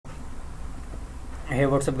Hey,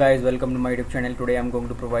 what's up guys, welcome to my YouTube channel. Today I'm going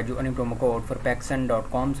to provide you a new promo code for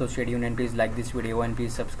Pacsun.com. So stay tuned and please like this video and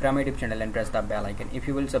please subscribe my YouTube channel and press the bell icon. If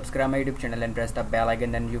you will subscribe my YouTube channel and press the bell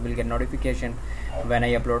icon, then you will get notification when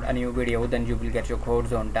I upload a new video. Then you will get your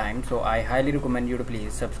codes on time. So I highly recommend you to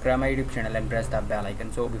please subscribe my YouTube channel and press the bell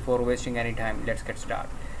icon. So before wasting any time, let's get started.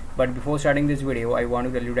 But before starting this video, I want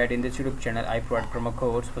to tell you that in this YouTube channel I provide promo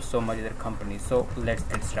codes for so many other companies. So let's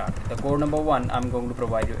get started. The code number 1 I'm going to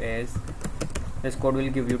provide you is, this code will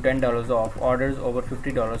give you $10 off orders over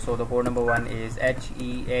 $50. So the code number 1 is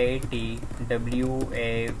HEATWAVE.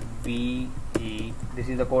 This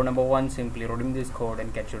is the code number 1. Simply redeem this code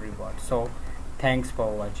and get your reward. So thanks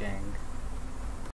for watching.